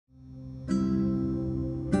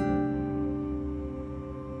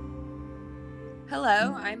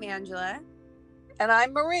Hello, I'm Angela. And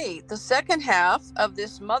I'm Marie, the second half of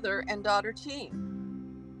this mother and daughter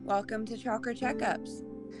team. Welcome to Chakra Checkups.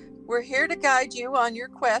 We're here to guide you on your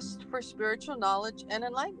quest for spiritual knowledge and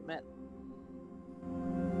enlightenment.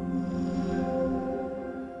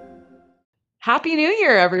 Happy New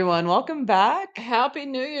Year, everyone. Welcome back. Happy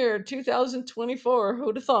New Year 2024.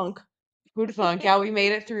 Who'da thunk? Who'd thunk? Yeah, we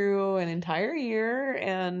made it through an entire year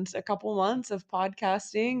and a couple months of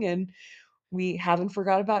podcasting, and we haven't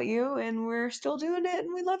forgot about you, and we're still doing it,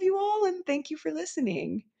 and we love you all, and thank you for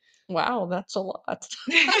listening. Wow, that's a lot.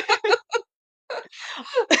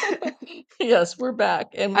 Yes, we're back.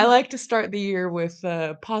 And I like to start the year with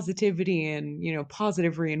positivity and,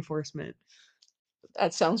 positive reinforcement.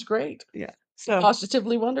 that sounds great. Yeah. So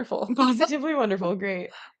Positively wonderful. Positively wonderful. Great.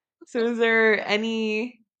 So is there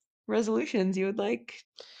any resolutions you would like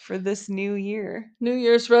for this new year? New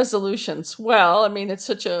Year's resolutions. Well, I mean, it's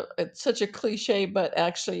such a cliche, but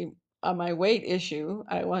actually on my weight issue,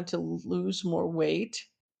 I want to lose more weight.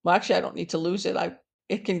 Well, actually, I don't need to lose it.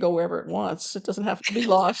 It can go wherever it wants. It doesn't have to be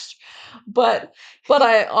lost. But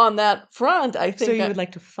I on that front, I So think you would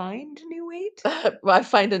like to find new weight? I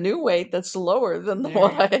find a new weight that's lower than the There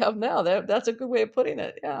one you I have now. That's a good way of putting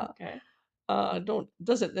it. Yeah. Okay.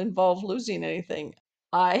 Doesn't involve losing anything.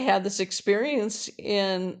 I had this experience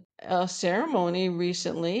in a ceremony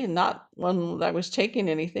recently, not one that I was taking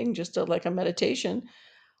anything, just like a meditation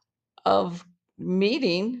of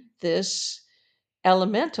meeting this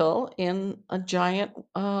elemental in a giant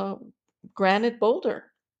granite boulder.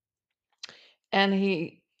 And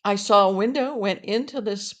I saw a window, went into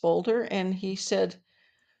this boulder, and he said,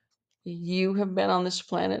 "You have been on this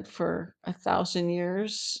planet for 1,000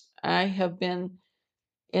 years. I have been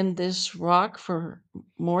in this rock for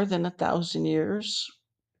more than 1,000 years.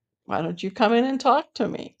 Why don't you come in and talk to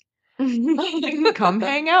me?" Come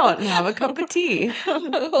hang out and have a cup of tea.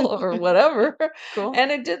 Or whatever. Cool.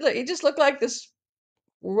 And he just looked like this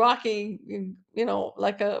rocky,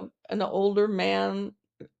 like an older man,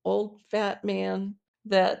 old fat man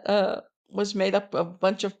that was made up of a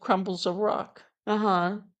bunch of crumbles of rock.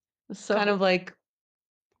 Uh-huh. So Kind of like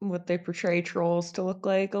what they portray trolls to look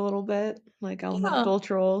like a little bit, like elemental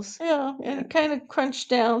trolls. yeah, and it kind of crunched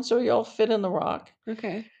down so you all fit in the rock.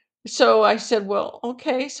 Okay. So I said, "Well,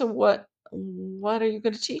 okay, so what are you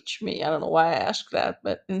going to teach me?" I don't know why I asked that,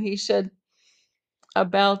 and he said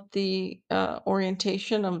about the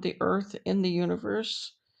orientation of the earth in the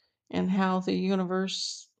universe and how the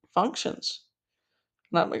universe functions.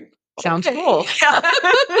 And I'm like, Sounds okay. cool.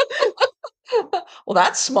 Well,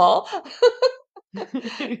 that's small.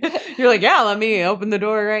 You're like, yeah, let me open the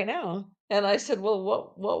door right now. And I said, "Well,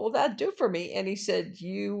 what will that do for me?" And he said,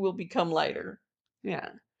 "You will become lighter." Yeah.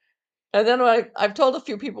 And then I've told a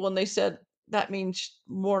few people, and they said that means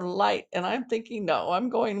more light. And I'm thinking, no, I'm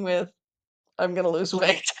going with I'm going to lose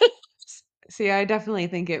weight. See, I definitely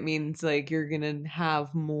think it means like you're gonna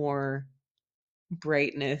have more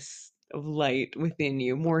brightness of light within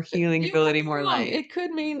you, more healing You could ability, be more wrong. light. It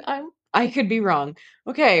could mean I could be wrong.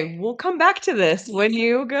 Okay, we'll come back to this when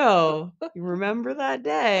you go. You remember that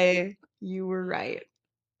day. You were right.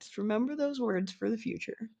 Just remember those words for the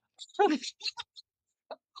future.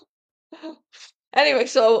 Anyway.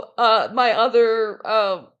 So my other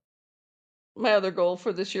goal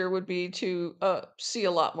for this year would be to see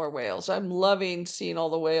a lot more whales. I'm loving seeing all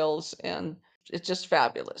the whales, and it's just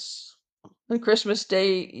fabulous. On Christmas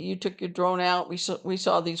Day, you took your drone out. We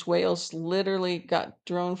saw these whales. Literally got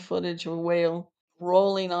drone footage of a whale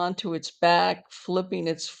rolling onto its back, flipping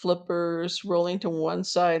its flippers, rolling to one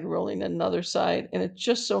side, rolling another side, and it's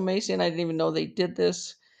just so amazing. I didn't even know they did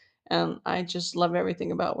this, and I just love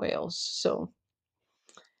everything about whales. So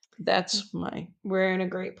that's my We're in a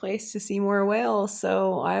great place to see more whales,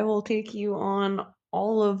 so I will take you on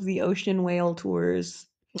all of the ocean whale tours.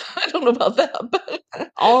 I don't know about that, but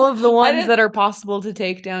All of the I ones didn't. that are possible to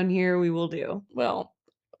take down here, we will do. Well,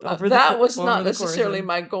 That that was over not the course necessarily of.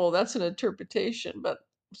 my goal. That's an interpretation, but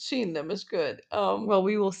seeing them is good. Well,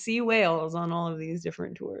 we will see whales on all of these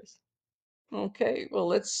different tours. Okay, well,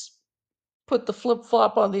 let's put the flip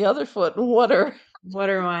flop on the other foot. What are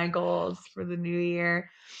my goals for the new year?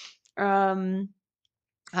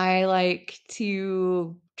 I like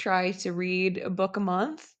to try to read a book a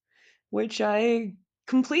month, which I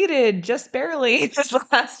completed just barely this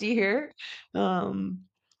last year. And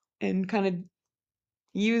kind of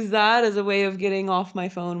use that as a way of getting off my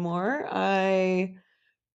phone more. I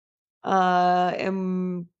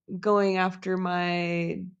am going after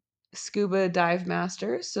my scuba dive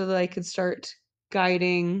master so that I could start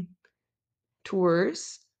guiding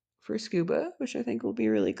tours for scuba, which I think will be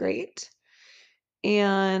really great.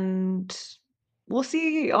 And we'll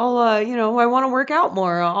see. I'll you know, I want to work out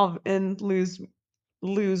more. And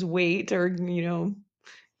lose weight, or you know,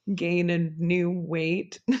 gain a new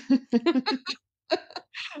weight.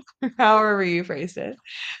 However you phrased it.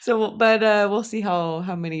 So, but we'll see how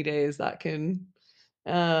many days that can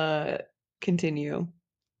uh continue.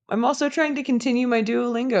 I'm also trying to continue my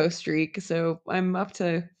Duolingo streak, so I'm up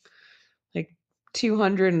to like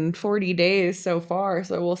 240 days so far.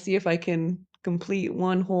 So we'll see if I can complete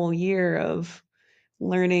one whole year of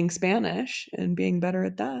learning Spanish and being better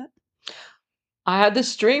at that. I had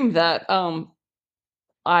this dream that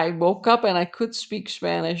I woke up and I could speak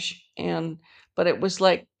Spanish, but it was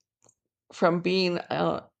like from being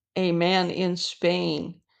a man in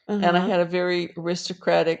Spain, and I Uh-huh. had a very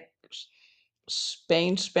aristocratic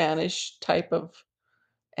Spain Spanish type of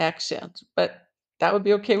accent. But that would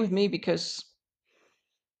be okay with me because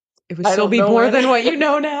It would I still don't be know more any. than what you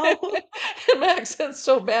know now. My accent's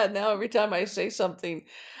so bad now. Every time I say something,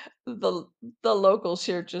 the the locals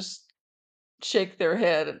here just shake their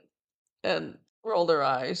head and roll their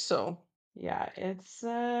eyes. So Yeah, it's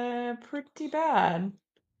pretty bad.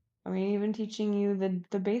 I mean, even teaching you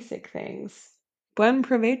the basic things. Buen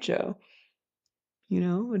provecho, you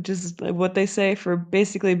know, which is what they say for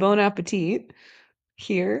basically bon appetit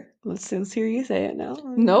here. Let's hear you say it now.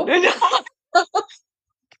 nope,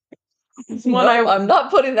 It's one nope. I'm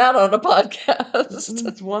not putting that on a podcast.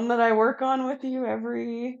 it's one that I work on with you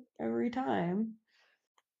every time.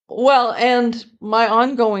 Well, and my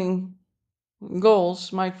ongoing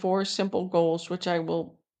goals, my 4 simple goals, which I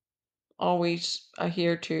will always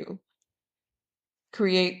adhere to: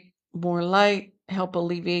 create more light, help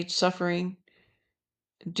alleviate suffering,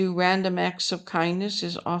 do random acts of kindness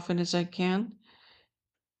as often as I can,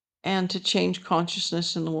 and to change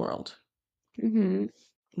consciousness in the world. Mm-hmm.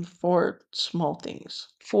 4 small things.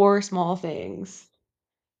 4 small things,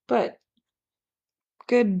 but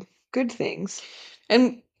good things.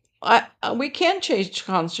 And we can change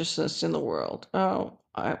consciousness in the world.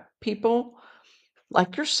 People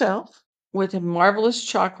like yourself with marvelous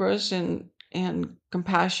chakras and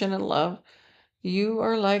compassion and love, you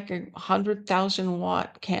are like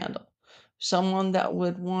 100,000-watt candle. Someone that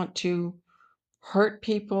would want to hurt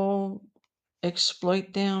people,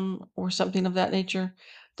 exploit them, or something of that nature.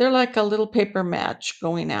 They're like a little paper match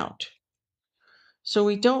going out. So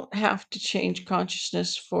we don't have to change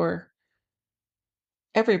consciousness for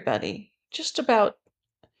everybody, just about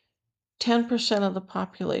 10% of the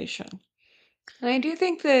population. And I do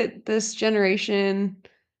think that this generation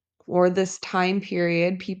or this time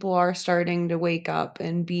period, people are starting to wake up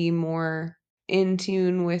and be more in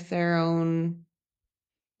tune with their own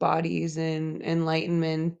bodies and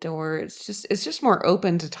enlightenment, or it's just more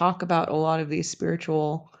open to talk about a lot of these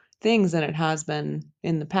spiritual things than it has been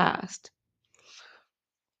in the past.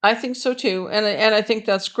 I think so too, and I think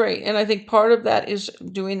that's great. And I think part of that is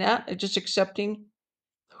doing that, just accepting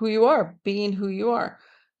who you are, being who you are.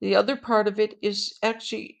 The other part of it is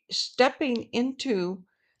actually stepping into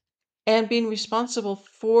and being responsible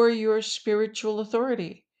for your spiritual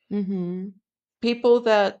authority. Mm-hmm. People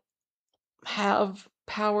that have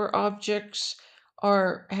power objects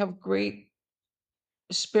or have great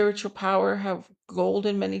spiritual power, have gold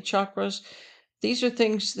in many chakras. These are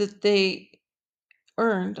things that they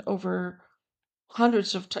earned over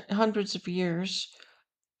hundreds of years,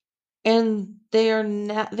 and they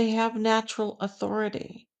have natural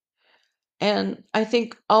authority. And I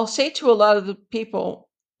think I'll say to a lot of the people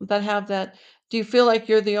that have that, do you feel like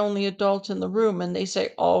you're the only adult in the room? And they say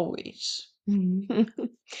always.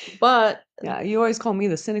 But Yeah, you always call me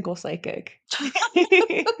the cynical psychic.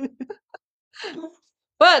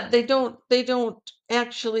 but they don't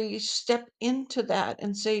actually step into that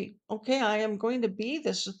and say, okay, I am going to be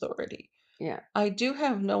this authority. Yeah. I do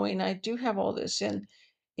have knowing, I do have all this, and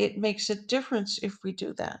it makes a difference if we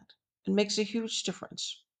do that. It makes a huge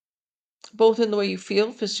difference, both in the way you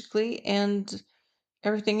feel physically and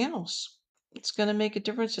everything else. It's going to make a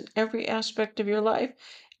difference in every aspect of your life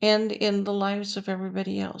and in the lives of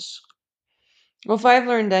everybody else. Well, if I've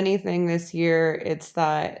learned anything this year, it's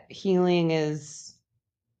that healing is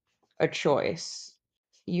a choice.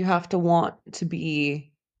 You have to want to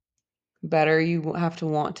be better. You have to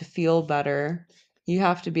want to feel better. You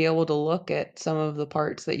have to be able to look at some of the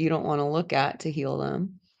parts that you don't want to look at to heal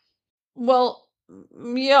them. Well,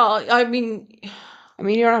 yeah, I mean, I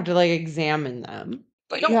mean, you don't have to like examine them,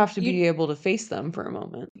 but you have to you be able to face them for a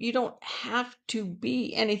moment. you don't have to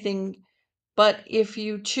be anything, but if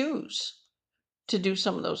you choose to do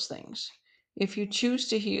some of those things, if you choose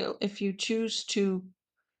to heal, if you choose to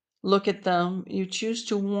look at them, you choose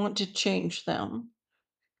to want to change them,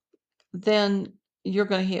 then you're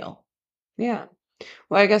going to heal. Yeah.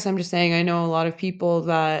 Well, I guess I'm just saying I know a lot of people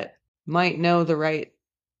that might know the right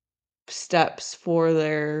steps for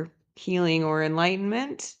their healing or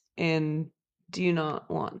enlightenment and do not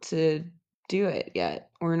want to do it yet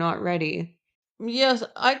or not ready. Yes,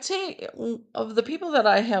 I'd say of the people that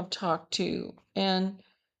I have talked to, and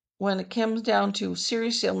when it comes down to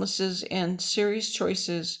serious illnesses and serious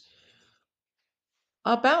choices,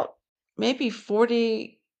 about maybe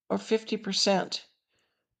 40 or 50%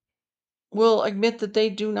 will admit that they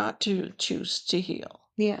do not choose to heal.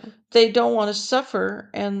 Yeah. They don't want to suffer,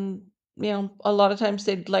 and a lot of times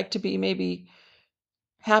they'd like to be maybe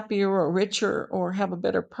happier or richer or have a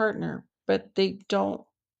better partner, but they don't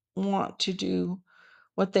want to do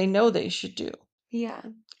what they know they should do Yeah.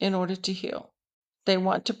 in order to heal. They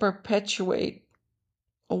want to perpetuate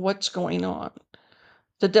what's going on.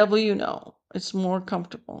 The devil, it's more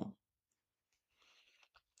comfortable.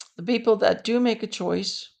 The people that do make a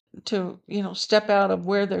choice to, step out of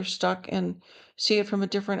where they're stuck and see it from a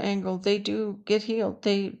different angle, they do get healed.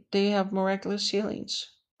 They have miraculous healings.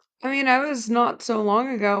 I mean, I was not so long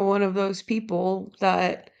ago one of those people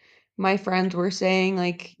that my friends were saying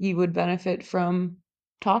like you would benefit from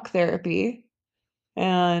talk therapy.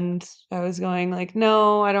 And I was going like,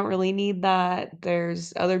 no, I don't really need that.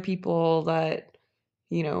 There's other people that,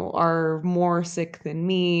 are more sick than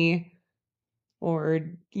me or,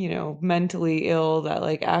 mentally ill that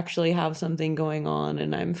like actually have something going on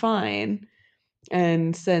and I'm fine.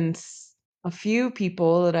 And since a few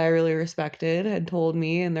people that I really respected had told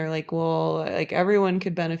me, and they're like, well, like everyone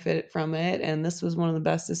could benefit from it. And this was one of the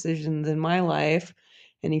best decisions in my life.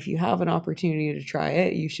 And if you have an opportunity to try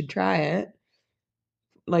it, you should try it.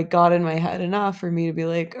 Like got in my head enough for me to be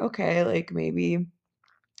like, okay, like maybe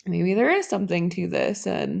there is something to this.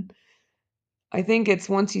 And I think it's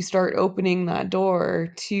once you start opening that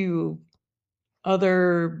door to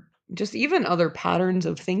other, just even other patterns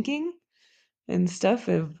of thinking and stuff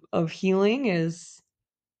of healing is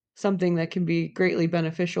something that can be greatly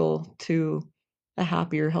beneficial to a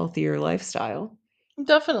happier, healthier lifestyle.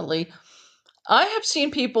 Definitely. I have seen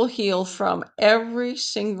people heal from every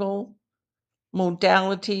single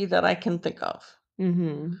modality that I can think of.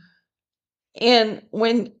 Mm-hmm. And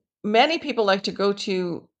when many people like to go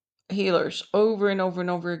to healers over and over and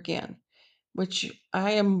over again, which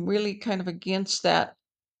I am really kind of against that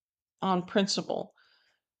on principle,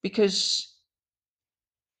 because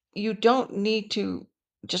you don't need to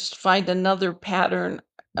just find another pattern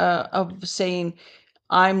of saying,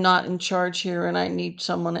 I'm not in charge here and I need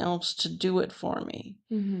someone else to do it for me.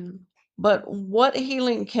 Mm-hmm. But what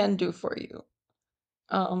healing can do for you,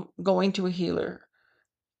 going to a healer,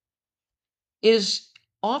 is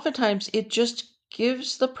oftentimes it just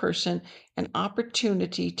gives the person an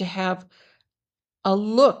opportunity to have a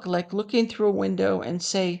look, like looking through a window and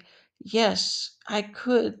say, yes, I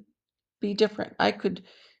could be different. I could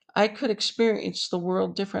experience the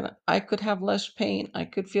world different. I could have less pain. I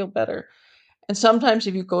could feel better. And sometimes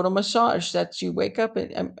if you go to massage, that's you wake up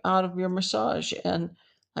and out of your massage and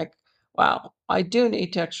like, wow, I do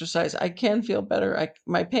need to exercise. I can feel better.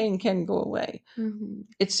 My pain can go away. Mm-hmm.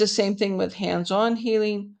 It's the same thing with hands-on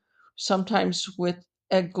healing, sometimes with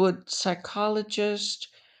a good psychologist.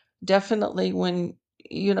 Definitely when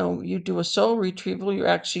you do a soul retrieval, you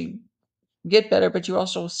actually get better, but you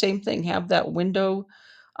also, same thing, have that window.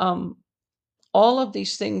 Um, all of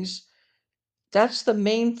these things, that's the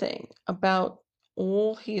main thing about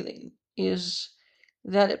all healing, is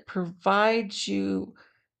that it pulls you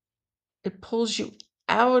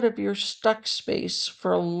out of your stuck space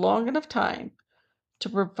for a long enough time to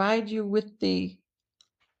provide you with the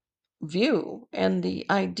view and the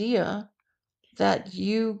idea that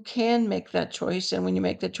you can make that choice. And when you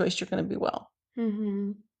make that choice, you're going to be well.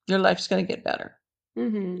 Mm-hmm. Your life's going to get better.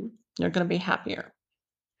 Mm-hmm. You're going to be happier.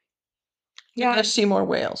 You're Yeah. going to see more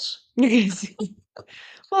whales. You're gonna see.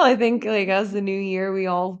 Well, I think like as the new year, we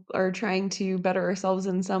all are trying to better ourselves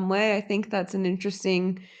in some way. I think that's an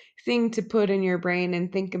interesting thing to put in your brain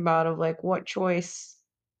and think about of like what choice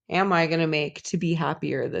am I going to make to be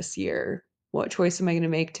happier this year? What choice am I going to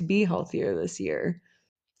make to be healthier this year?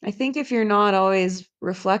 I think if you're not always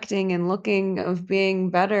reflecting and looking of being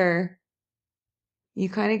better, you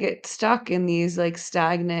kind of get stuck in these like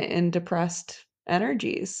stagnant and depressed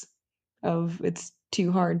energies of it's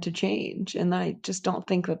too hard to change. And I just don't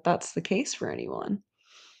think that that's the case for anyone.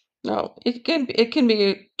 No, it can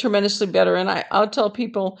be tremendously better. And I'll tell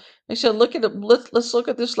people, I said, look at it, let's look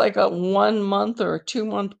at this like a 1 month or a 2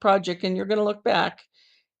 month project, and you're going to look back,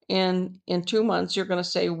 and in 2 months you're going to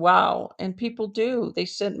say, wow. And people do. They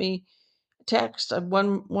sent me text.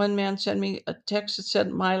 One man sent me a text that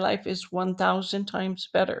said, my life is 1,000 times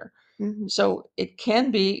better. So it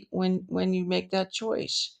can be when you make that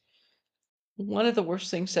choice. One of the worst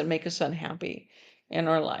things that make us unhappy in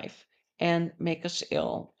our life and make us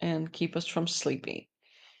ill and keep us from sleeping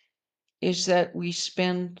is that we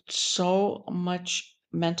spend so much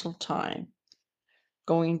mental time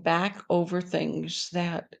going back over things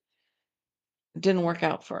that didn't work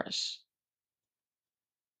out for us.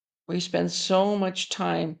 We spend so much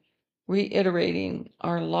time reiterating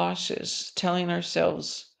our losses, telling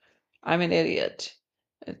ourselves, I'm an idiot,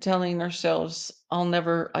 telling ourselves,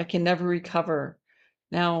 I can never recover.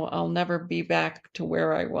 Now I'll never be back to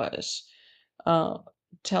where I was. Uh,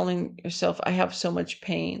 Telling yourself, I have so much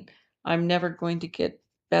pain. I'm never going to get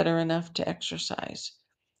better enough to exercise.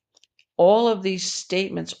 All of these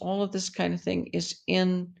statements, all of this kind of thing is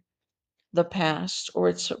in the past, or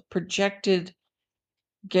it's a projected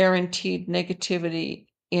guaranteed negativity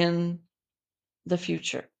in the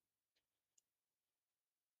future.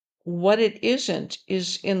 What it isn't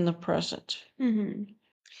is in the present. Mm-hmm.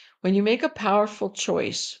 When you make a powerful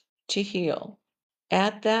choice to heal,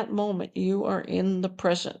 at that moment you are in the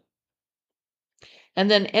present. And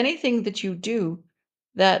then anything that you do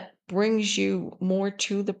that brings you more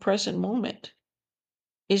to the present moment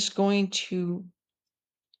is going to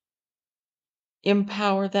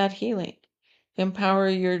empower that healing, empower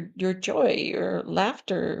your joy, your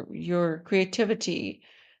laughter, your creativity,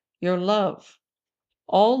 your love.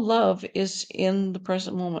 All love is in the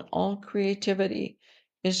present moment. All creativity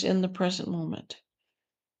is in the present moment.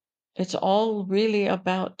 It's all really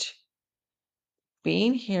about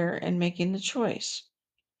being here and making the choice.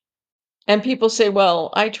 And people say,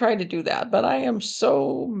 well, I try to do that, but I am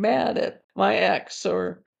so mad at my ex,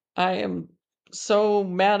 or I am so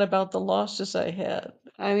mad about the losses I had.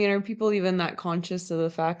 I mean, are people even that conscious of the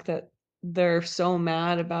fact that they're so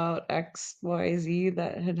mad about X, Y, Z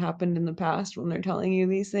that had happened in the past when they're telling you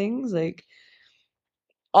these things? Like,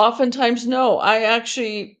 Oftentimes, no. I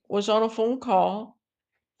actually was on a phone call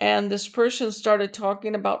and this person started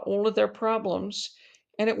talking about all of their problems,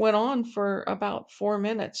 and it went on for about 4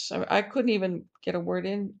 minutes. I couldn't even get a word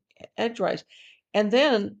in edgewise. And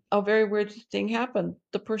then a very weird thing happened.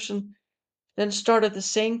 The person then started the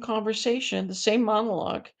same conversation, the same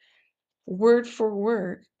monologue, word for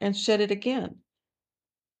word, and said it again.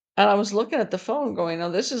 And I was looking at the phone going, oh,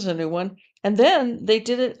 this is a new one. And then they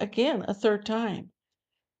did it again a third time.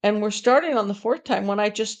 And we're starting on the fourth time when I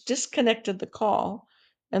just disconnected the call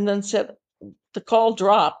and then said, the call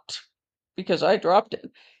dropped because I dropped it.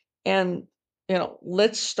 And,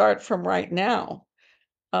 let's start from right now.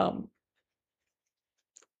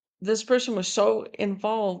 This person was so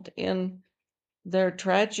involved in their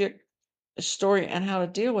tragic story and how to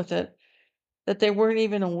deal with it that they weren't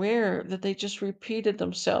even aware that they just repeated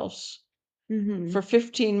themselves for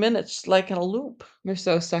 15 minutes like in a loop. they're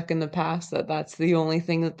so stuck in the past that that's the only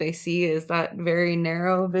thing that they see is that very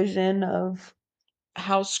narrow vision of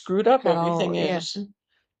How screwed up how, everything yeah. is.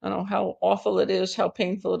 I don't know how awful it is, how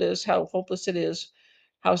painful it is, how hopeless it is,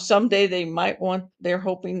 how someday they're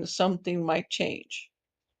hoping that something might change.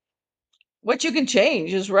 What you can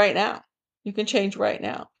change is right now. You can change right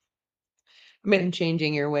now. I mean, And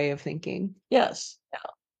changing your way of thinking. yes.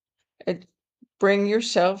 Bring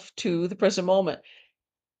yourself to the present moment.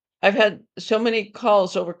 I've had so many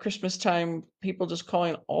calls over Christmas time, people just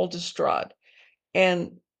calling all distraught.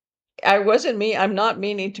 And I'm not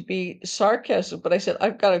meaning to be sarcastic, but I said,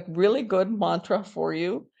 I've got a really good mantra for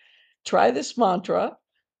you. Try this mantra.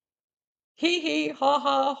 Hee hee, ha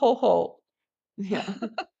ha, ho ho. Yeah.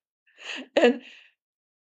 And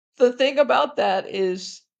the thing about that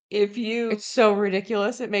is It's so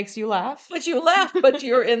ridiculous. It makes you laugh. but you laugh, but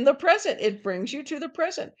you're in the present. It brings you to the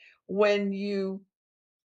present. When you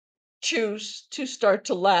choose to start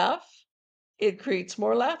to laugh, it creates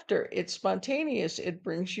more laughter. It's spontaneous. It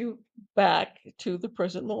brings you back to the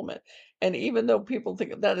present moment. And even though people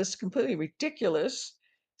think that is completely ridiculous,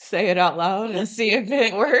 Say it out loud and see if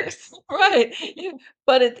it works. right?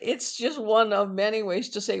 But it's just one of many ways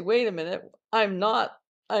to say, wait a minute, I'm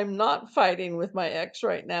not fighting with my ex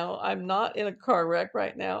right now. I'm not in a car wreck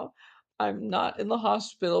right now. I'm not in the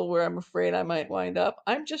hospital where I'm afraid I might wind up.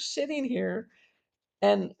 I'm just sitting here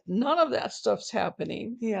and none of that stuff's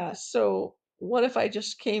happening. Yeah. So what if I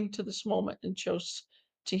just came to this moment and chose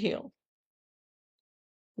to heal?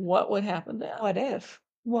 What would happen then? What if?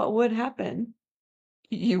 What would happen?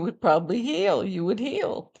 You would probably heal. You would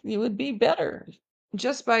heal. You would be better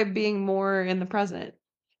Just by being more in the present.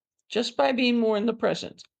 just by being more in the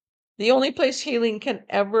present. The only place healing can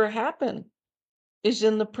ever happen is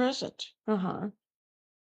in the present. Uh-huh.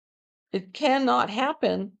 It cannot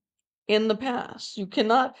happen in the past. You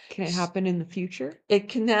cannot. Can it happen in the future? It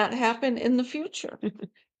cannot happen in the future.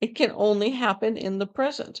 It can only happen in the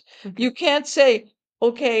present. Okay. You can't say,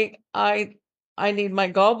 okay, I need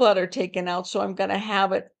my gallbladder taken out, so I'm going to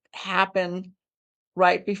have it happen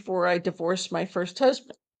right before I divorce my first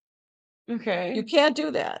husband. Okay. You can't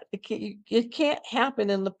do that. It can't happen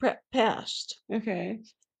in the past. Okay.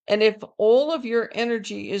 And if all of your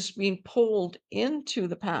energy is being pulled into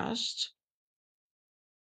the past,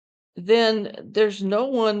 then there's no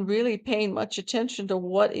one really paying much attention to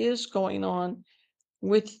what is going on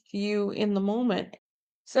with you in the moment.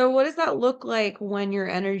 So what does that look like when your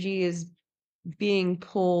energy is being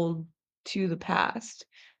pulled to the past?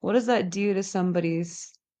 What does that do to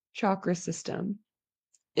somebody's chakra system?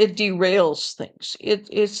 It derails things.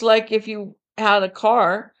 It's like if you had a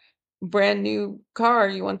car, brand new car,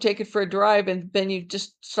 you want to take it for a drive, and then you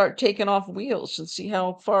just start taking off wheels and see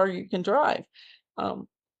how far you can drive.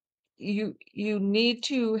 You need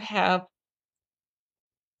to have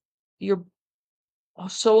your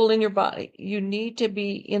soul in your body. You need to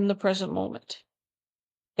be in the present moment.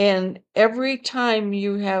 And every time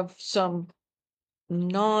you have some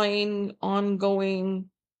gnawing, ongoing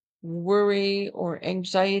worry or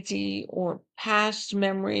anxiety or past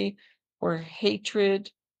memory or hatred,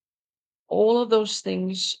 all of those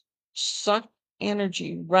things suck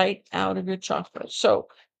energy right out of your chakra. So,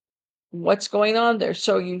 what's going on there?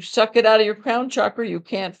 So, you suck it out of your crown chakra, you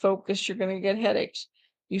can't focus, you're going to get headaches.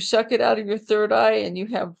 You suck it out of your third eye, and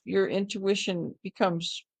your intuition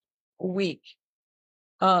becomes weak.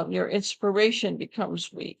 Your inspiration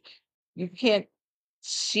becomes weak. You can't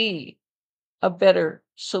see a better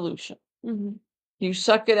solution. Mm-hmm. You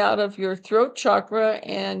suck it out of your throat chakra,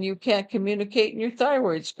 and you can't communicate, and your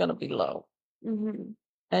thyroid's going to be low. Mm-hmm.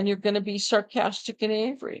 And you're going to be sarcastic and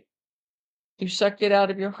angry. You suck it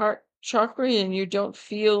out of your heart chakra, and you don't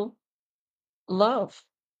feel love,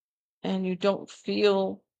 and you don't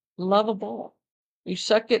feel lovable. You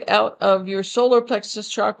suck it out of your solar plexus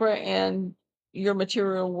chakra, and your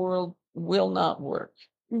material world will not work.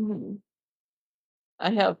 Mm-hmm.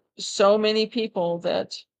 I have so many people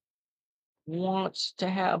that want to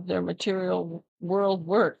have their material world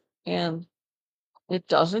work, and it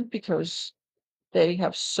doesn't, because they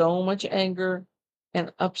have so much anger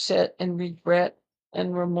and upset and regret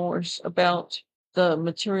and remorse about the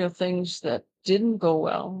material things that didn't go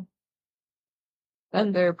well.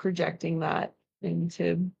 And they're projecting that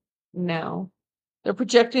into now. They're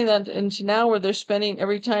projecting that into now, where they're spending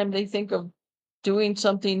every time they think of doing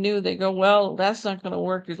something new, they go, well, that's not going to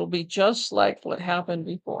work. It'll be just like what happened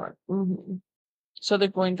before. Mm-hmm. So they're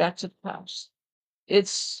going back to the past.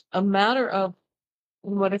 It's a matter of,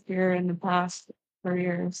 What if you're in the past for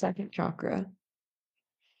your second chakra?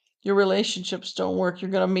 your relationships don't work.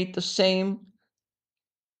 You're going to meet the same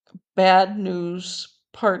bad news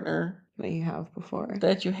partner That you have before.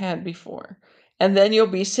 that you had before. And then you'll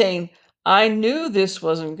be saying, I knew this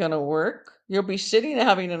wasn't going to work. You'll be sitting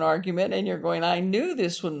having an argument, and you're going, I knew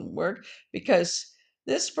this wouldn't work, because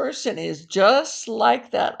this person is just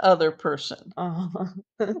like that other person.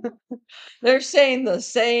 They're saying the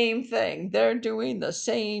same thing. They're doing the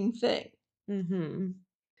same thing. Mm-hmm.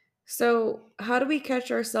 So how do we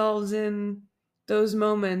catch ourselves in those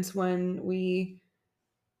moments when we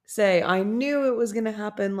say, I knew it was going to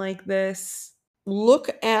happen like this? Look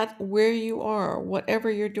at where you are, whatever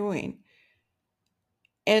you're doing,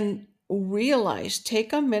 and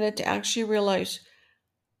take a minute to actually realize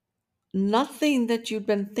nothing that you've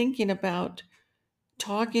been thinking about,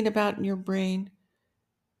 talking about in your brain,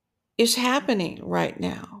 is happening right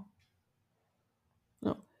now.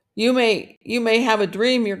 No. You may have a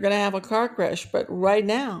dream you're going to have a car crash, but right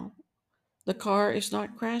now the car is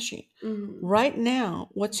not crashing. Mm-hmm. Right now,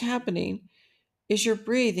 what's happening is you're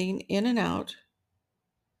breathing in and out,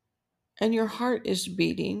 and your heart is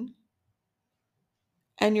beating,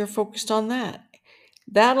 and you're focused on that.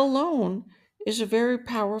 That alone is a very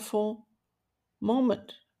powerful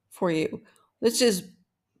moment for you. This is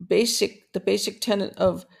the basic tenet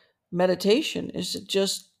of meditation, is to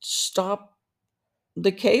just stop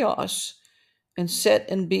the chaos and sit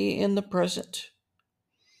and be in the present.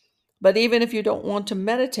 But even if you don't want to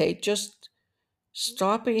meditate, just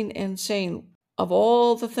stopping and saying, of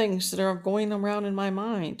all the things that are going around in my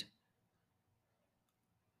mind,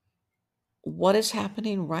 what is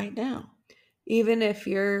happening right now? Even if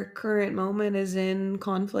your current moment is in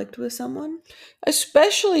conflict with someone?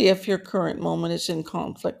 Especially if your current moment is in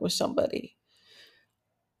conflict with somebody.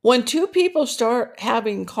 When two people start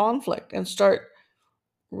having conflict and start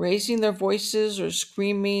raising their voices or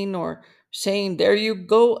screaming or saying, there you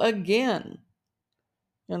go again,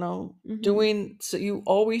 doing, so you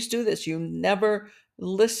always do this. You never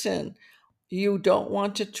listen. You don't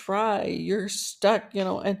want to try. You're stuck,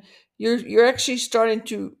 and you're actually starting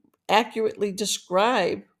to accurately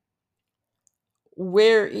describe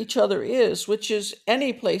where each other is, which is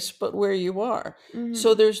any place but where you are.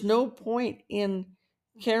 So there's no point in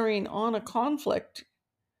carrying on a conflict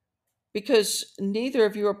because neither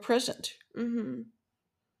of you are present.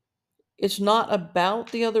 It's not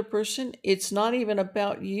about the other person. It's not even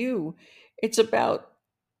about you. It's about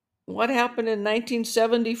what happened in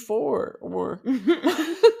 1974 or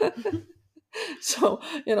so,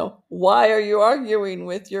 why are you arguing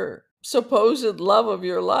with your supposed love of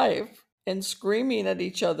your life and screaming at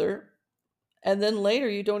each other? And then later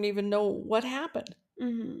you don't even know what happened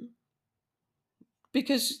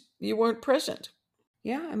because you weren't present.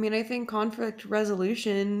 Yeah, I mean, I think conflict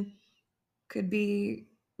resolution could be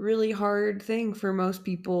really hard thing for most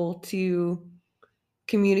people to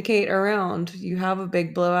communicate around. You have a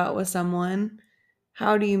big blowout with someone.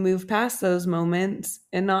 How do you move past those moments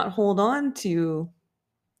and not hold on to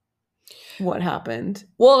what happened?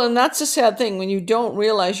 Well, and that's a sad thing when you don't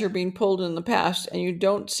realize you're being pulled in the past and you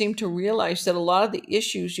don't seem to realize that a lot of the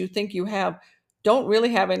issues you think you have don't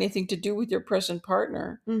really have anything to do with your present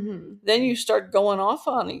partner. Then you start going off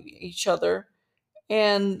on each other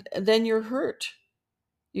and then you're hurt.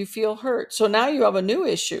 You feel hurt. So now you have a new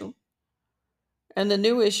issue. And the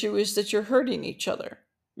new issue is that you're hurting each other.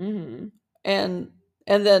 And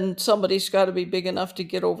then somebody's got to be big enough to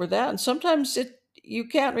get over that. And sometimes you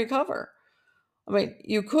can't recover. I mean,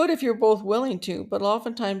 you could if you're both willing to, but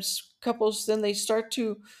oftentimes couples, then they start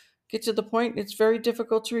to get to the point it's very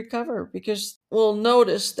difficult to recover because we'll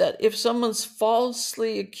notice that if someone's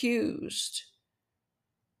falsely accused,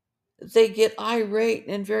 they get irate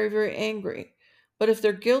and very, very angry. But if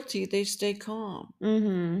they're guilty, they stay calm.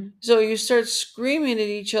 So you start screaming at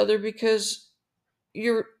each other because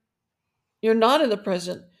you're not in the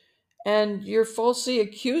present and you're falsely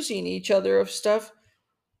accusing each other of stuff,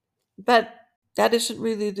 but that isn't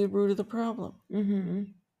really the root of the problem.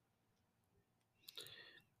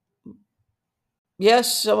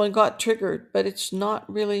 Yes, someone got triggered, but it's not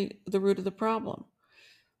really the root of the problem.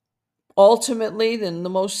 Ultimately, in the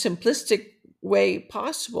most simplistic way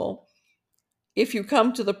possible, if you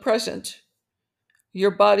come to the present,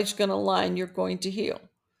 your body's going to align, you're going to heal.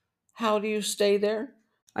 How do you stay there?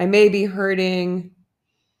 I may be hurting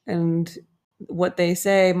and what they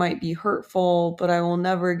say might be hurtful, but I will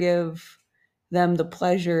never give them the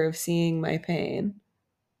pleasure of seeing my pain.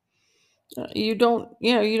 You don't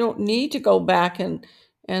need to go back and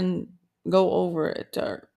go over it.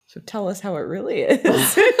 So tell us how it really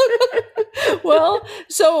is. Well,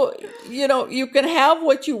 so, you can have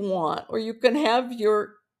what you want or you can have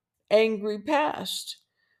your angry past,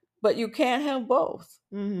 but you can't have both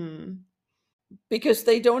because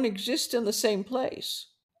they don't exist in the same place.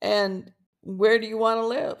 And where do you want to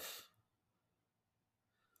live?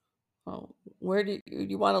 Where do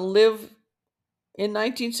you want to live in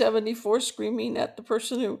 1974 screaming at the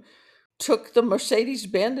person who took the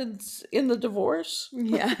Mercedes-Benz in the divorce?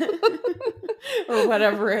 Yeah. Or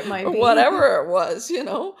whatever it might be. Or whatever it was,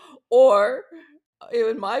 or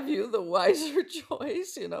in my view, the wiser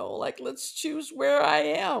choice, like let's choose where I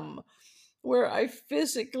am, where I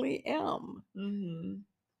physically am.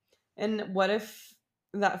 And what if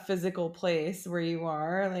that physical place where you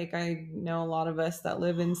are, like I know a lot of us that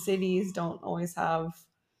live in cities don't always have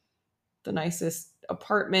the nicest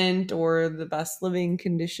apartment or the best living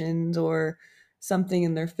conditions or something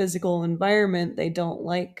in their physical environment they don't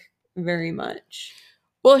like very much.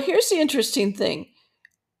 Well, here's the interesting thing.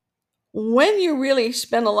 When you really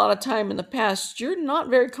spend a lot of time in the past, you're not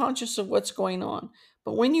very conscious of what's going on.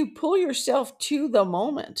 But when you pull yourself to the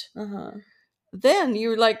moment, then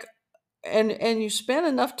you're like, and you spend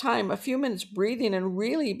enough time, a few minutes breathing and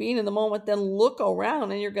really being in the moment, then look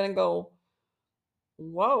around and you're going to go,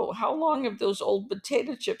 whoa, how long have those old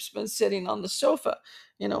potato chips been sitting on the sofa?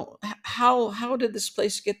 How did this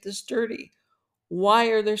place get this dirty? Why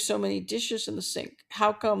are there so many dishes in the sink?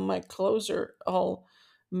 How come my clothes are all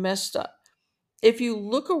messed up? If you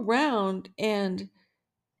look around and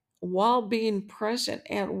while being present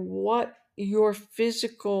at what your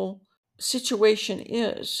physical situation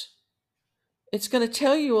is, it's going to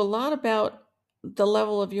tell you a lot about the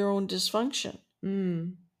level of your own dysfunction.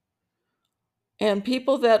 And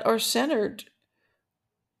people that are centered,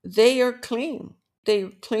 they are clean.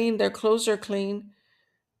 They're clean, their clothes are clean,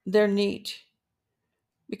 they're neat.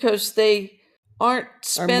 Because they aren't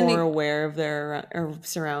spending... Are more aware of their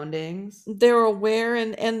surroundings. They're aware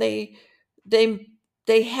and they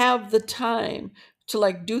have the time to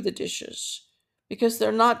like do the dishes because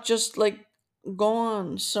they're not just like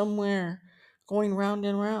gone somewhere, going round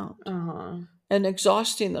and round and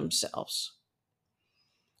exhausting themselves.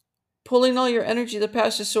 Pulling all your energy of the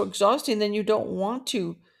past is so exhausting, then you don't want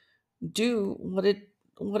to do what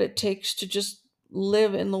it takes to just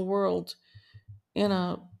live in the world in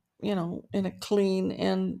a in a clean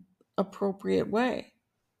and appropriate way.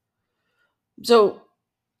 So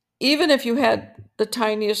even if you had the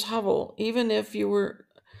tiniest hovel, even if you were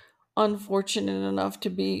unfortunate enough to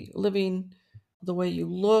be living the way you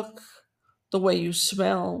look, the way you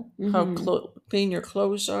smell, how clean your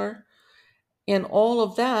clothes are, and all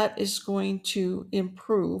of that is going to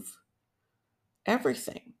improve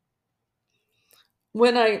everything.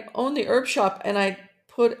 When I owned the herb shop and I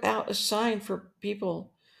put out a sign for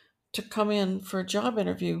people to come in for a job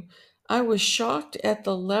interview, I was shocked at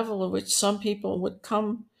the level at which some people would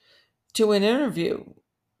come to an interview.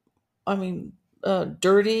 I mean,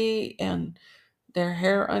 dirty and their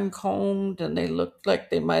hair uncombed, and they looked like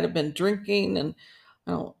they might have been drinking, and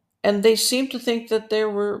you know, and they seemed to think that they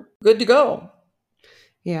were good to go.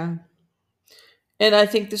 Yeah. And I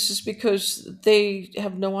think this is because they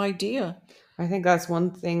have no idea. I think that's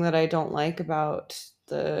one thing that I don't like about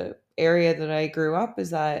the area that I grew up, is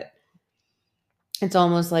that it's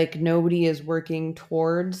almost like nobody is working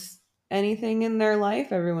towards anything in their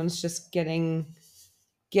life. Everyone's just getting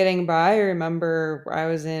by. I remember I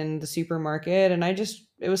was in the supermarket and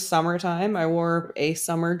it was summertime. I wore a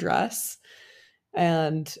summer dress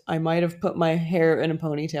and I might have put my hair in a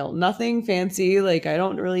ponytail. Nothing fancy. Like, I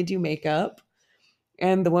don't really do makeup.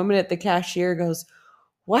 And the woman at the cashier goes,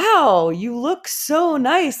 "Wow, you look so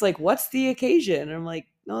nice. Like, what's the occasion?" And I'm like,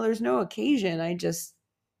 "No, there's no occasion.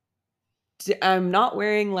 I'm not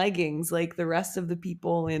wearing leggings like the rest of the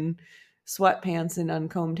people in sweatpants and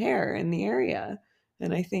uncombed hair in the area."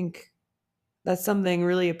 And I think that's something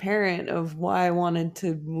really apparent of why I wanted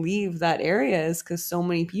to leave that area, is because so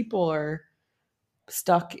many people are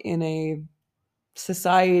stuck in a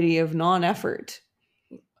society of non-effort.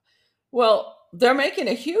 Well, they're making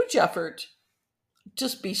a huge effort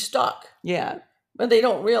just be stuck. Yeah. But they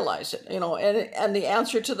don't realize it, and the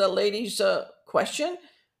answer to the lady's question,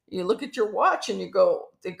 you look at your watch and you go,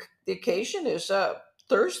 the occasion is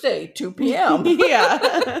Thursday, 2 p.m.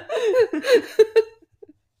 Yeah.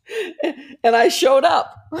 And I showed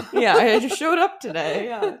up. Yeah, I just showed up today.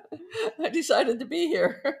 Yeah. I decided to be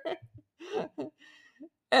here.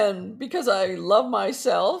 And because I love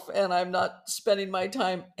myself and I'm not spending my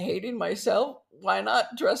time hating myself, why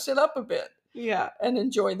not dress it up a bit? Yeah. And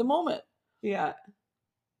enjoy the moment. Yeah.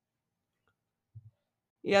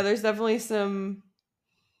 Yeah, there's definitely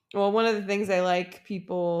one of the things I like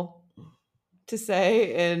people to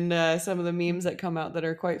say in some of the memes that come out that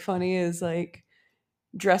are quite funny is like,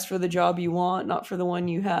 dress for the job you want, not for the one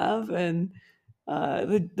you have. And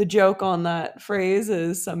the joke on that phrase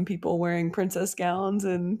is some people wearing princess gowns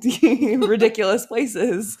in ridiculous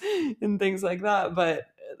places and things like that. But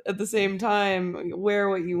at the same time, wear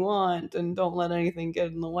what you want and don't let anything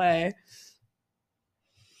get in the way.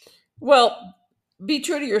 Well, be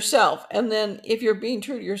true to yourself. And then if you're being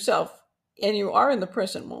true to yourself and you are in the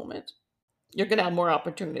present moment, you're going to have more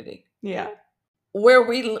opportunity. Yeah. Where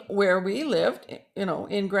we lived,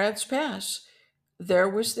 in Grants Pass, there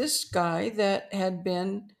was this guy that had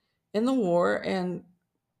been in the war and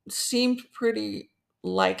seemed pretty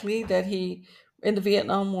likely that in the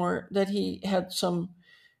Vietnam War, that he had some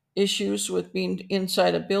issues with being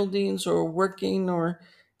inside of buildings or working or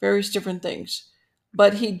various different things.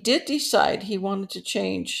 But he did decide he wanted to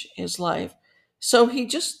change his life. So he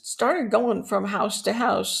just started going from house to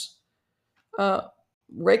house,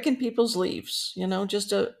 raking people's leaves, and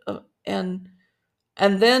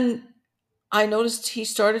then I noticed he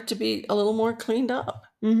started to be a little more cleaned up.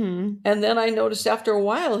 Mm-hmm. And then I noticed after a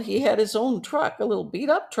while he had his own truck, a little beat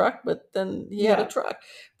up truck, but then he had a truck.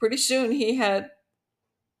 Pretty soon he had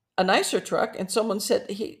a nicer truck, and someone said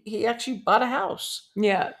he actually bought a house.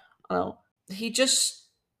 Yeah. He just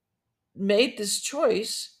made this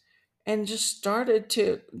choice and just started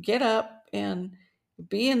to get up and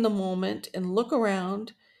be in the moment and look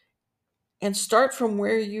around and start from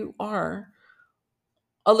where you are.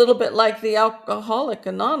 A little bit like the Alcoholic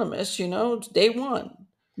Anonymous, day one.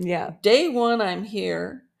 Yeah. Day one, I'm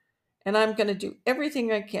here and I'm going to do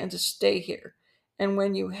everything I can to stay here. And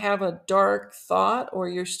when you have a dark thought or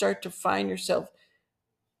you start to find yourself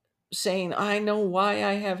saying, I know why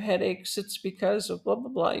I have headaches, it's because of blah, blah,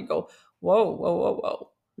 blah, you go, whoa, whoa, whoa,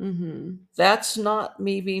 whoa. Mm-hmm. That's not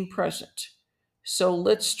me being present. So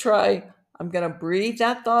let's try, I'm going to breathe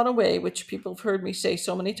that thought away, which people have heard me say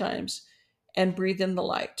so many times, and breathe in the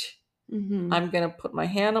light. Mm-hmm. I'm going to put my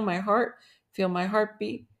hand on my heart feel my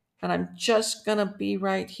heartbeat, and I'm just going to be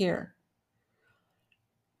right here.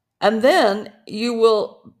 And then you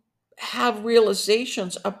will have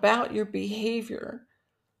realizations about your behavior,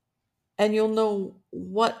 and you'll know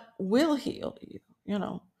what will heal you, you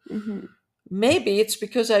know. Mm-hmm. Maybe it's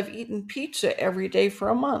because I've eaten pizza every day for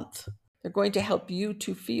a month. They're going to help you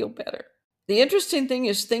to feel better. The interesting thing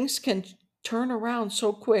is things can turn around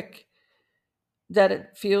so quick that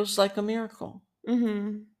it feels like a miracle.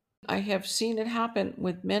 Mm-hmm. I have seen it happen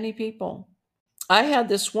with many people. I had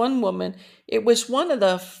this one woman, it was one of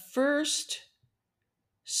the first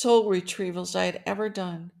soul retrievals I had ever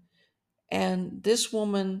done. And this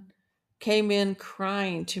woman came in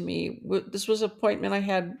crying to me. This was an appointment I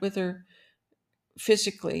had with her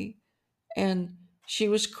physically, and she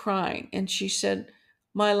was crying, and she said,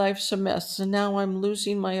 my life's a mess, and now I'm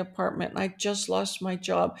losing my apartment, and I just lost my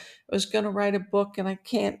job. I was going to write a book, and I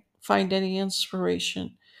can't find any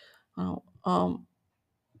inspiration. Oh,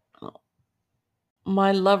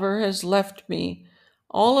 my lover has left me.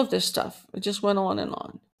 All of this stuff. It just went on and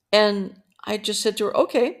on. And I just said to her,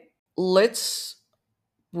 okay, let's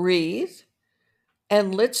breathe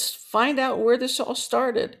and let's find out where this all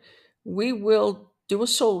started. We will do a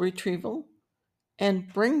soul retrieval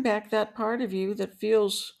and bring back that part of you that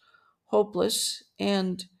feels hopeless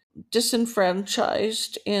and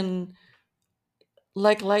disenfranchised and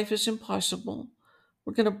like life is impossible.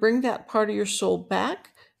 We're going to bring that part of your soul back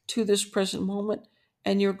to this present moment,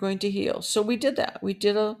 and you're going to heal. So we did that. We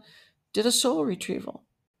did a soul retrieval.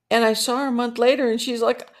 And I saw her a month later, and she's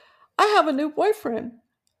like, I have a new boyfriend.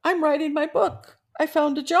 I'm writing my book. I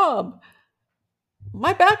found a job.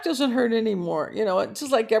 My back doesn't hurt anymore. You know, it's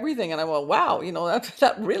just like everything. And I went, wow, you know,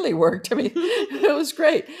 that really worked. I mean, it was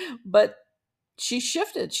great. But she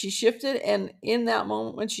shifted. She shifted. And in that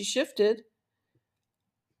moment when she shifted,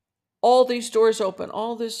 all these doors open,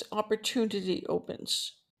 all this opportunity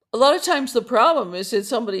opens. A lot of times the problem is that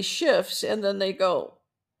somebody shifts and then they go,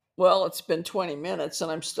 well, it's been 20 minutes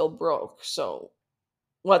and I'm still broke. So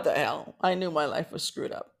what the hell? I knew my life was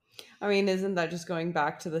screwed up. I mean, isn't that just going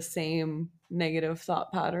back to the same negative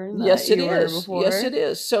thought pattern that Yes, it you were is. before? Yes, it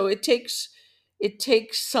is. So it takes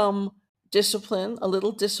some discipline, a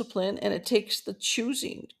little discipline, and it takes the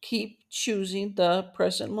choosing. Keep choosing the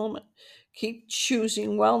present moment. Keep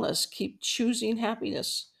choosing wellness. Keep choosing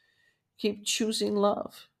happiness. Keep choosing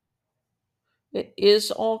love. It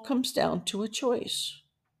is all comes down to a choice.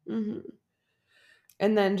 Mm-hmm.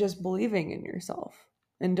 And then just believing in yourself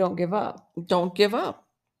and don't give up. Don't give up.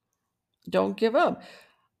 Don't give up.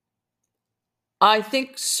 I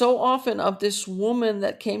think so often of this woman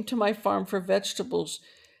that came to my farm for vegetables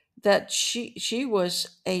that she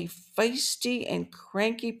was a feisty and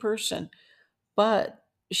cranky person, but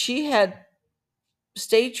she had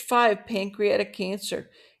stage 5 pancreatic cancer,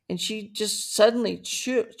 and she just suddenly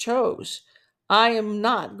chose, I am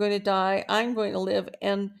not going to die, I'm going to live.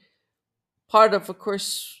 And part of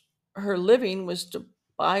course her living was to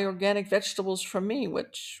buy organic vegetables from me,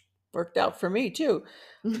 which worked out for me too.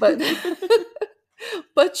 But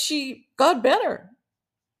but she got better.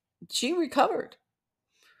 She recovered.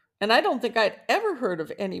 And I don't think I'd ever heard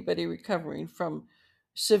of anybody recovering from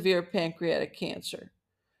severe pancreatic cancer.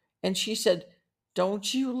 And she said,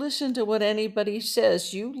 don't you listen to what anybody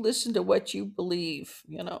says. You listen to what you believe,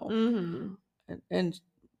 you know. Mm-hmm.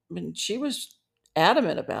 And she was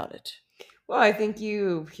adamant about it. Well, I think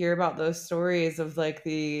you hear about those stories of like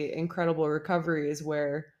the incredible recoveries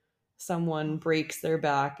where someone breaks their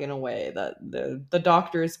back in a way that the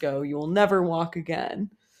doctors go, you will never walk again.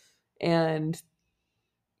 And,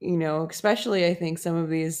 you know, especially I think some of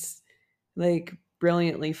these like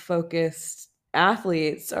brilliantly focused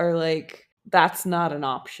athletes are like, that's not an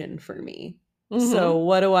option for me. Mm-hmm. So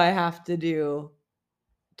what do I have to do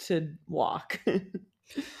to walk?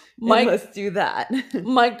 Let's do that.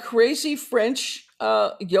 My crazy French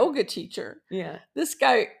yoga teacher. Yeah. This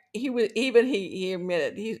guy, he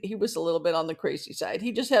admitted he was a little bit on the crazy side.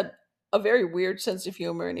 He just had a very weird sense of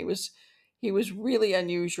humor, and he was really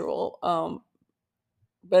unusual.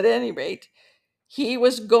 But at any rate, he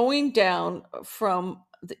was going down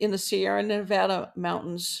in the Sierra Nevada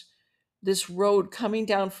mountains, this road coming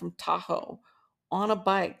down from Tahoe on a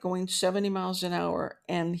bike going 70 miles an hour,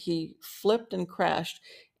 and he flipped and crashed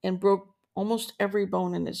and broke almost every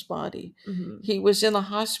bone in his body. Mm-hmm. He was in the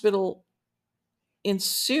hospital in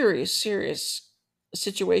serious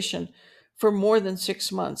situation for more than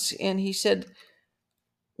 6 months. And he said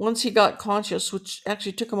once he got conscious, which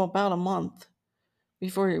actually took him about a month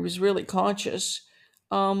before he was really conscious,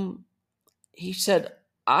 he said,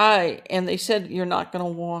 and they said, you're not going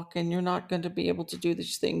to walk and you're not going to be able to do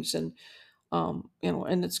these things. And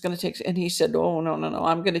and it's going to take, and he said, oh, no,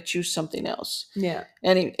 I'm going to choose something else. Yeah.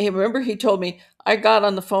 And he remember he told me, I got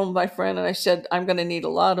on the phone with my friend and I said, I'm going to need a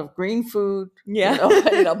lot of green food. Yeah. I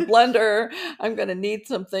need a blender. I'm going to need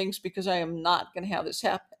some things because I am not going to have this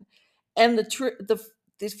happen. And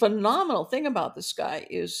the phenomenal thing about this guy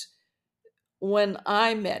is when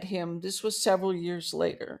I met him, this was several years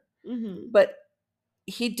later, but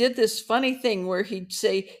he did this funny thing where he'd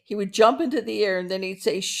say, he would jump into the air and then he'd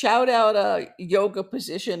say, shout out a yoga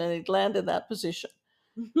position, and he'd land in that position.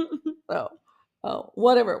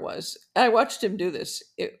 Whatever it was. I watched him do this.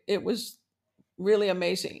 It was really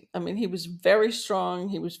amazing. I mean, he was very strong.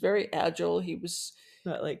 He was very agile. He was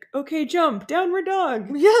not like, okay, jump, downward dog.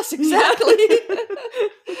 Yes, exactly.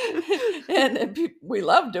 and we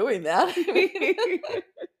love doing that.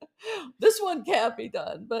 This one can't be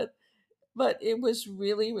done, but it was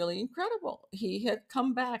really, really incredible. He had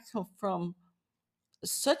come back from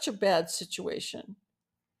such a bad situation,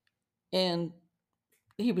 and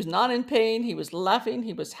he was not in pain. He was laughing.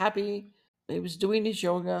 He was happy. He was doing his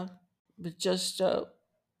yoga. It was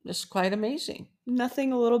just quite amazing.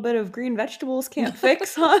 Nothing a little bit of green vegetables can't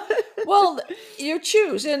fix, huh? Well, you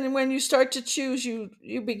choose, and when you start to choose,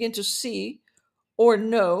 you begin to see or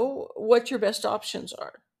know what your best options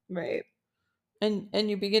are. Right. And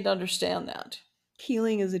you begin to understand that.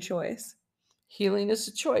 Healing is a choice. Healing is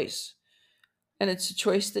a choice. And it's a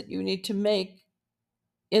choice that you need to make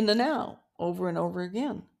in the now over and over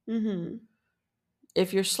again.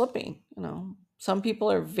 If you're slipping, some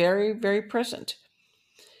people are very, very present.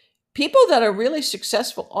 People that are really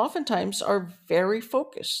successful oftentimes are very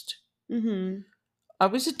focused. I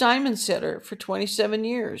was a diamond setter for 27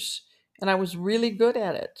 years, and I was really good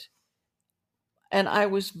at it. And I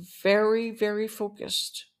was very, very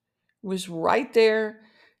focused. It was right there.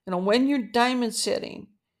 When you're diamond setting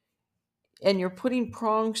and you're putting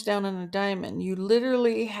prongs down on a diamond, you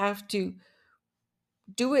literally have to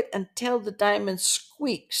do it until the diamond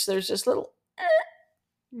squeaks. There's this little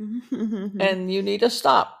and you need to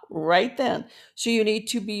stop right then. So you need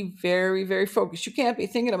to be very, very focused. You can't be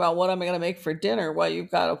thinking about what am I going to make for dinner while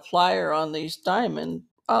you've got a flyer on these diamonds.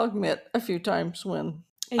 I'll admit a few times when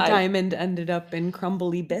a diamond ended up in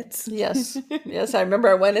crumbly bits. Yes. Yes. I remember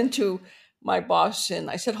I went into my boss and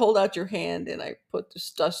I said, hold out your hand. And I put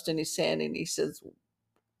this dust in his hand and he says,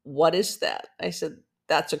 what is that? I said,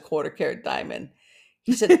 that's a 1/4 carat diamond.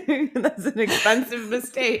 He said, that's an expensive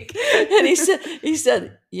mistake. And he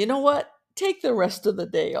said, you know what? Take the rest of the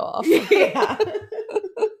day off. Yeah.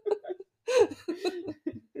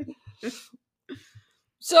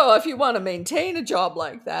 So if you want to maintain a job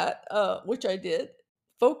like that, which I did,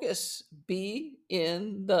 focus, be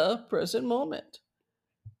in the present moment.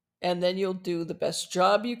 And then you'll do the best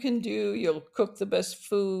job you can do. You'll cook the best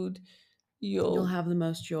food. You'll have the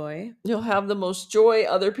most joy. You'll have the most joy.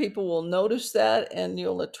 Other people will notice that, and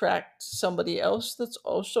you'll attract somebody else that's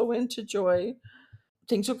also into joy.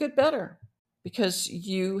 Things will get better because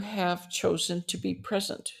you have chosen to be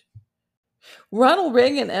present. Ronald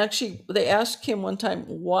Reagan, actually, they asked him one time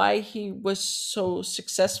why he was so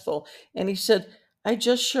successful. And he said, I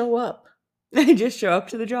just show up. I just show up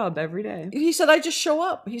to the job every day. He said, I just show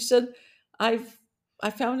up. He said, I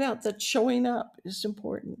found out that showing up is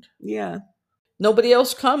important. Yeah. Nobody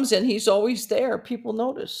else comes and he's always there. People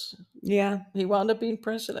notice. Yeah. He wound up being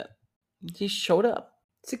president. He showed up.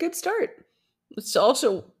 It's a good start. It's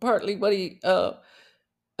also partly what he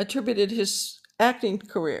attributed his acting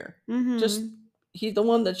career. Just he's the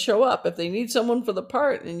one that show up. If they need someone for the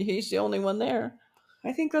part and he's the only one there.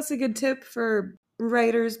 I think that's a good tip for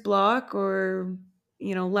writer's block or,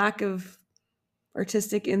 lack of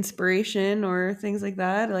artistic inspiration or things like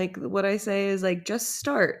that. Like what I say is like, just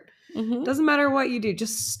start. Doesn't matter what you do.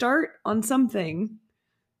 Just start on something.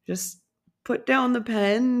 Just put down the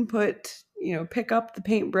pen, pick up the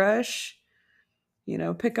paintbrush,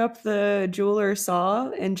 pick up the jeweler saw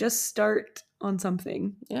and just start on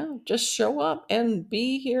something. Yeah, just show up and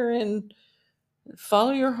be here and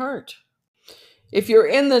follow your heart. If you're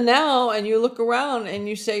in the now and you look around and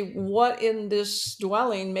you say, what in this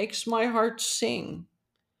dwelling makes my heart sing?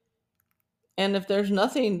 And if there's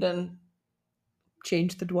nothing, then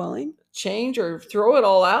change the dwelling. Change or throw it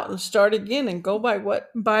all out and start again and go by what?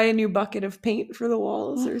 Buy a new bucket of paint for the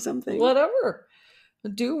walls or something. Whatever.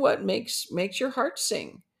 Do what makes your heart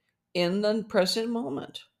sing in the present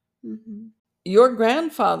moment. Your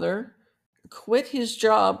grandfather quit his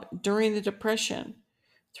job during the Depression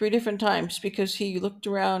 3 different times because he looked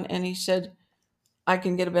around and he said, I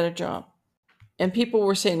can get a better job. And people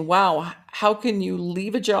were saying, wow, how can you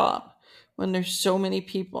leave a job when there's so many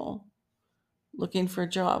people looking for a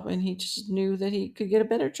job? And he just knew that he could get a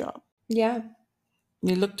better job. Yeah.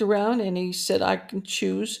 He looked around and he said, I can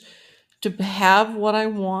choose to have what I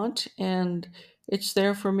want, and it's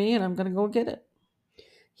there for me, and I'm going to go get it.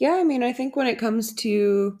 Yeah, I mean, I think when it comes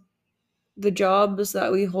to the jobs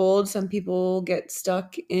that we hold, some people get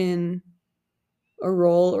stuck in a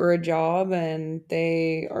role or a job and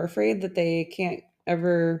they are afraid that they can't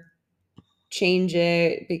ever change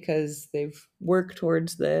it because they've worked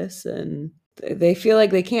towards this and they feel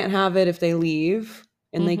like they can't have it if they leave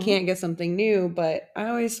and they Mhm. can't get something new. But I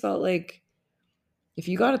always felt like if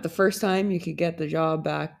you got it the first time, you could get the job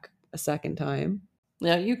back a second time.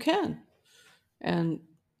 Yeah, you can. And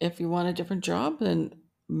if you want a different job, then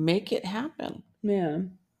make it happen. Yeah.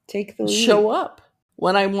 Take the leap. Show up.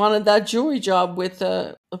 When I wanted that jewelry job with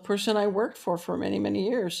a person I worked for many, many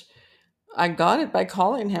years, I got it by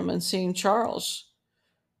calling him and saying, Charles,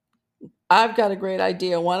 I've got a great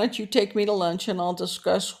idea. Why don't you take me to lunch and I'll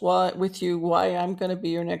discuss with you why I'm going to be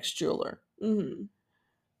your next jeweler. Mm-hmm.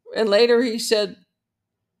 And later he said,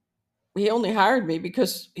 he only hired me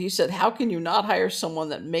because he said, how can you not hire someone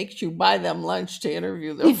that makes you buy them lunch to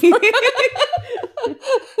interview them?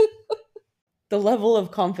 The level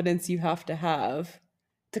of confidence you have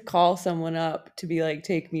to call someone up to be like,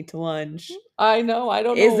 take me to lunch. I know. I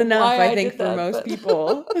don't is know enough, why I think, did for that, most but-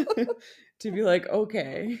 people to be like,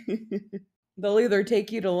 okay. They'll either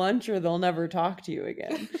take you to lunch or they'll never talk to you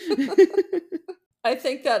again. I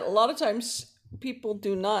think that a lot of times people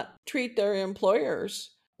do not treat their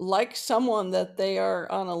employers like someone that they are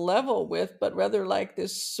on a level with, but rather like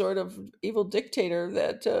this sort of evil dictator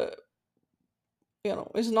that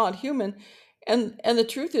is not human. And the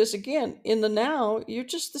truth is, again, in the now, you're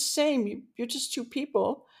just the same. You're just two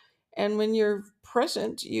people, and when you're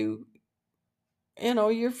present, you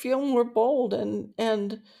feel more bold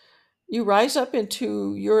and you rise up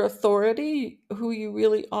into your authority, who you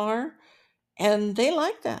really are, and they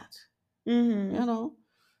like that. Mm-hmm.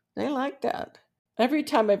 They like that. Every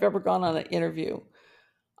time I've ever gone on an interview,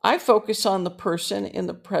 I focus on the person in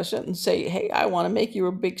the present and say, hey, I want to make you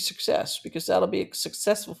a big success because that'll be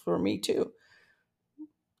successful for me too.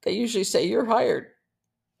 They usually say, you're hired.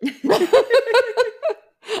 They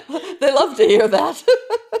love to hear that.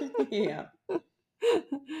 Yeah.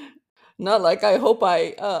 Not like I hope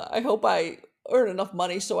I earn enough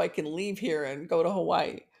money so I can leave here and go to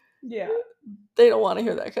Hawaii. Yeah. They don't want to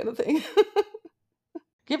hear that kind of thing.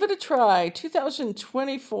 Give it a try.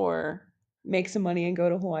 2024. Make some money and go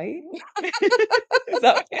to Hawaii. Is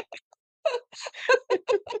that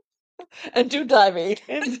And do diving.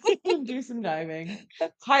 and do some diving.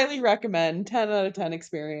 Highly recommend. 10 out of 10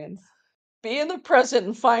 experience. Be in the present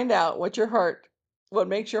and find out what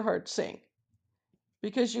makes your heart sing.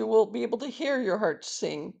 Because you will be able to hear your heart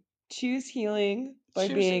sing. Choose healing by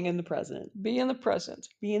being in the present. Be in the present.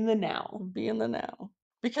 Be in the now. Be in the now.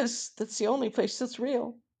 Because that's the only place that's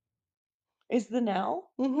real. Is the now?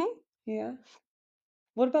 Mm-hmm. Yeah.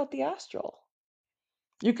 What about the astral?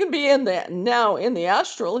 You can be in the now in the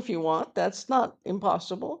astral if you want. That's not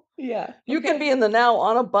impossible. Yeah. You can be in the now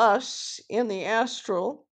on a bus in the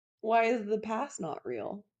astral. Why is the past not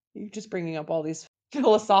real? You're just bringing up all these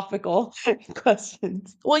philosophical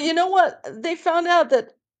questions. Well, you know what? They found out that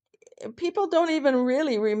people don't even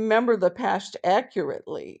really remember the past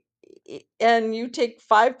accurately. And you take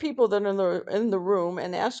 5 people that are in the room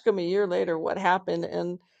and ask them a year later what happened,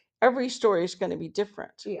 and every story is going to be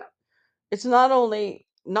different. Yeah. It's not only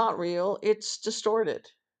not real, it's distorted.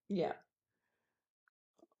 Yeah.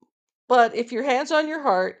 But if your hand's on your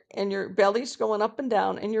heart and your belly's going up and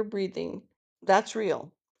down and you're breathing, that's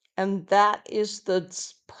real. And that is the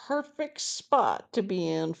perfect spot to be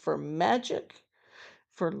in for magic,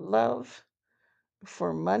 for love,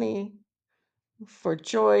 for money, for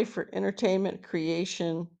joy, for entertainment,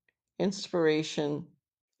 creation, inspiration,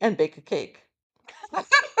 and bake a cake.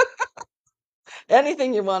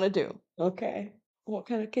 Anything you want to do. Okay. What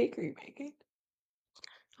kind of cake are you making?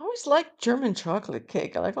 I always like German chocolate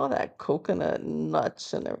cake. I like all that coconut and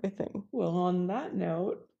nuts and everything. Well, on that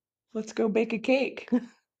note, let's go bake a cake.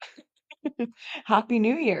 Happy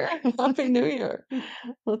New Year. Happy New Year.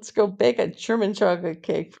 Let's go bake a German chocolate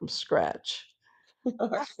cake from scratch.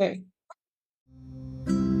 Okay.